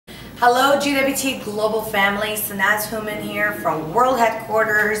Hello GWT Global Family, Sanaz Hooman here from World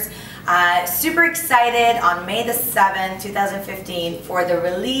Headquarters. Super excited on May the 7th, 2015 for the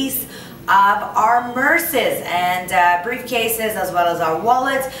release of our Murses and briefcases as well as our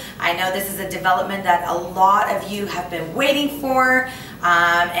wallets. I know this is a development that a lot of you have been waiting for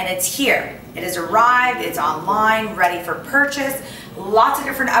and it's here. It has arrived, it's online, ready for purchase. Lots of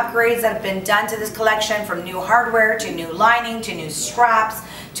different upgrades that have been done to this collection, from new hardware to new lining to new straps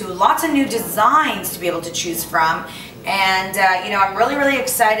to lots of new designs to be able to choose from. And I'm really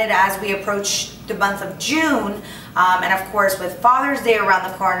excited as we approach the month of June, and of course with Father's Day around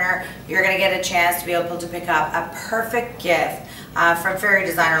the corner, you're going to get a chance to be able to pick up a perfect gift from FERI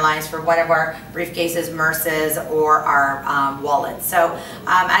designer lines for one of our briefcases, Murses, or our wallets. So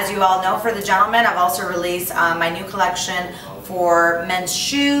as you all know, for the gentlemen, I've also released my new collection for men's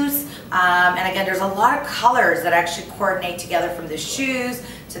shoes. And again, there's a lot of colors that actually coordinate together, from the shoes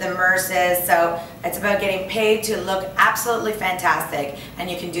to the Murses. So it's about getting paid to look absolutely fantastic,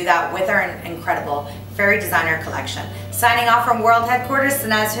 and you can do that with our incredible FERI designer collection. Signing off from World Headquarters,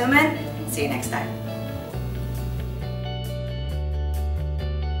 Sanaz Hooman. See you next time.